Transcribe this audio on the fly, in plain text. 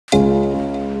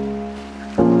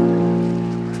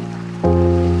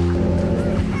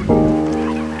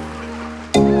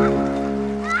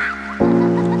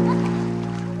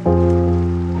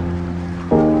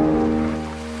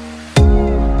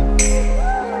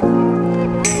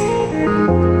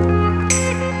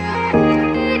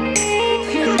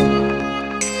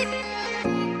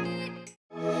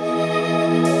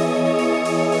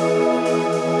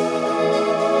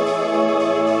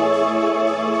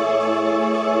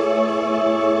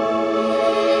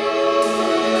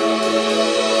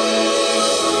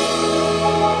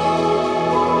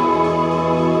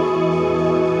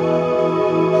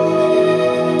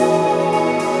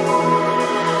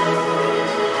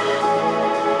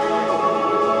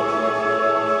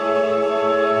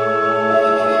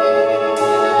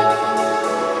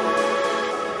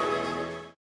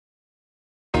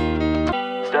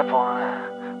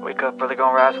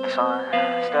rise with the sun.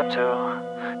 Step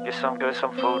 2, get some good,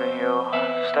 some food in you.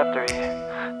 Step 3,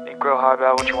 think real hard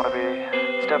about what you wanna be.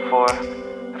 Step 4,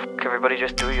 fuck everybody,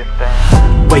 just do your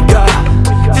thing. Wake up,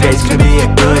 today's gonna be a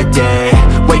good day.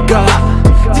 Wake up,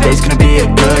 today's gonna be a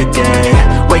good day.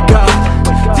 Wake up,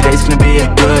 today's gonna be a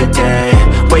good day.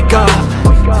 Wake up,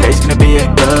 today's gonna be a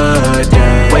good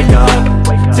day. Wake up,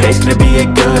 today's gonna be a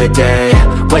good day.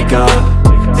 Wake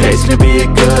up, today's gonna be a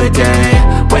good day.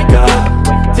 Wake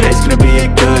up, today's gonna be a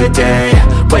good day.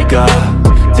 Wake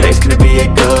up, today's gonna be a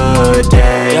good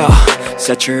day. Yo,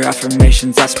 set your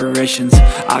affirmations, aspirations.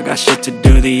 I got shit to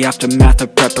do, the aftermath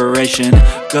of preparation.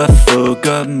 Good food,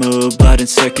 good mood, blood in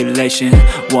circulation.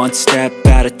 One step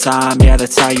at a time, yeah,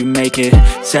 that's how you make it.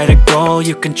 Set a goal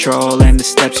you control and the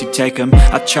steps you take them.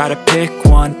 I try to pick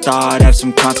one thought, have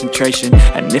some concentration.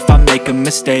 And if I make a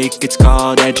mistake, it's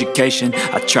called education.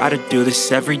 I try to do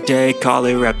this every day, call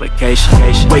it replication.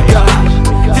 Wake up,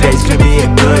 today's gonna be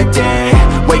a good day.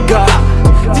 Wake up,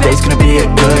 today's gonna be a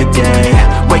good day.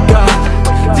 Wake up,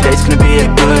 today's gonna be a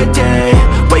good day.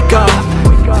 Wake up,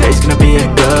 today's gonna be a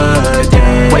good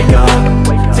day. Wake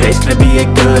up, today's gonna be a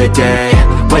good day.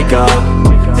 Wake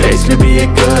up, today's gonna be a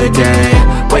good day.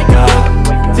 Wake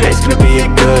up, today's gonna be a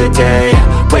good day.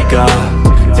 Wake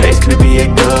up, today's gonna be a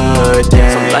good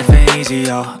day. So life ain't easy,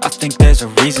 yo, I think there's a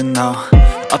reason though.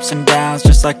 Ups and downs,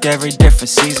 just like every different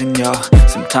season, yo.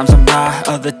 Sometimes I'm high,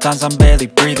 other times I'm barely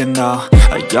breathing, though.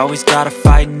 I always gotta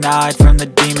fight and hide from the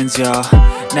demons, yo.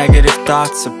 Negative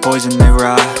thoughts are poison, they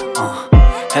rot.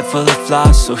 Head full of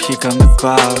flies, so here come the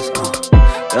clouds.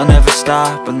 They'll never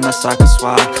stop unless I can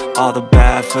swap all the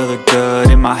bad for the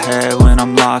good in my head when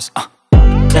I'm lost.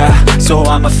 Yeah, so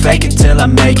I'ma fake it till I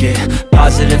make it.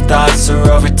 Positive thoughts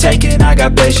are overtaken, I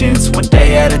got patience. One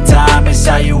day at a time is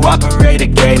how you operate a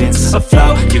cadence. A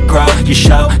flow, you grow, you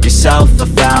show yourself a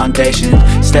foundation.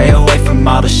 Stay away from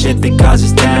all the shit that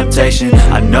causes temptation.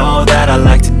 I know that I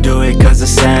like to do it cause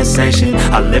it's sensation.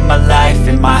 I live my life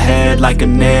in my head like a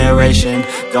narration.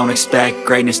 Don't expect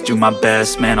greatness, do my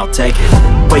best, man, I'll take it.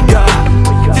 Wake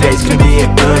up, today's gonna be a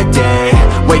good day.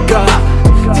 Wake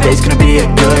up, today's gonna be a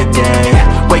good day.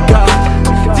 Wake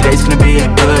up, today's gonna be a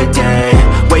good day.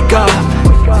 Wake up,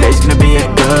 today's gonna be a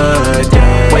good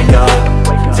day. Wake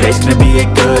up, today's gonna be a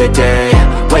good day.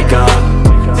 Wake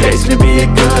up, today's gonna be a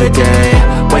good day.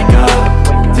 Wake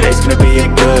up, today's gonna be a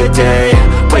good day.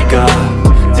 Wake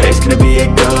up, today's gonna be a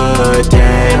good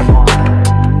day.